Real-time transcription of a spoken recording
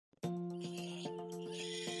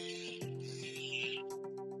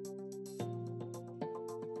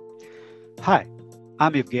Hi,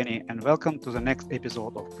 I'm Evgeny and welcome to the next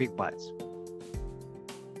episode of Quick Bites.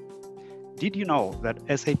 Did you know that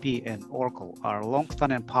SAP and Oracle are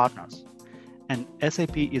long-standing partners and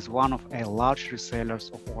SAP is one of a large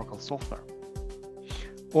resellers of Oracle software?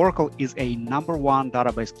 Oracle is a #1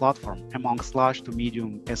 database platform amongst large to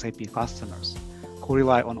medium SAP customers who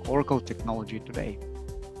rely on Oracle technology today.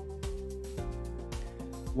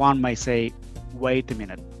 One may say, wait a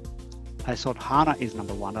minute, I thought HANA is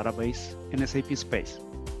 #1 database in SAP space.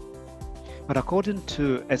 But according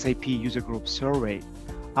to SAP User Group survey,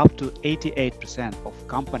 up to 88% of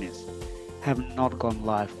companies have not gone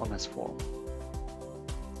live on S4.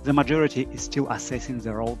 The majority is still assessing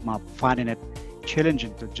the roadmap, finding it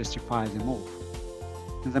challenging to justify the move.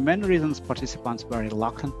 And the main reasons participants were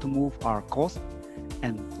reluctant to move are cost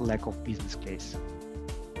and lack of business case.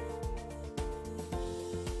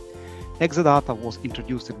 Exadata was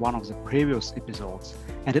introduced in one of the previous episodes,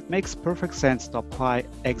 and it makes perfect sense to apply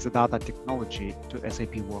Exadata technology to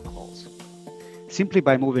SAP workloads. Simply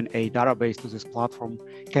by moving a database to this platform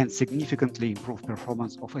can significantly improve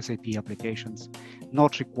performance of SAP applications,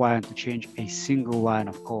 not requiring to change a single line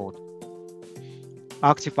of code.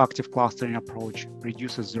 Active-active clustering approach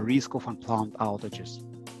reduces the risk of unplanned outages.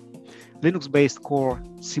 Linux-based core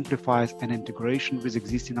simplifies an integration with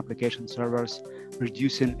existing application servers,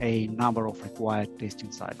 reducing a number of required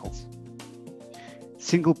testing cycles.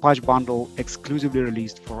 Single patch bundle exclusively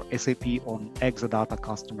released for SAP on Exadata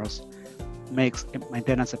customers makes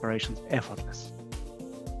maintenance operations effortless.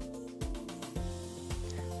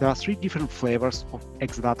 There are 3 different flavors of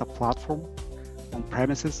Exadata platform: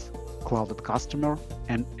 on-premises, cloud at customer,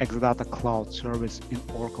 and Exadata Cloud Service in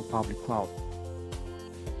Oracle Public Cloud.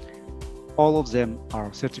 All of them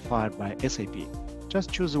are certified by SAP.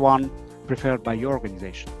 Just choose one preferred by your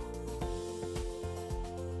organization.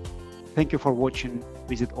 Thank you for watching.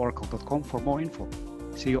 Visit oracle.com for more info.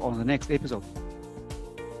 See you on the next episode.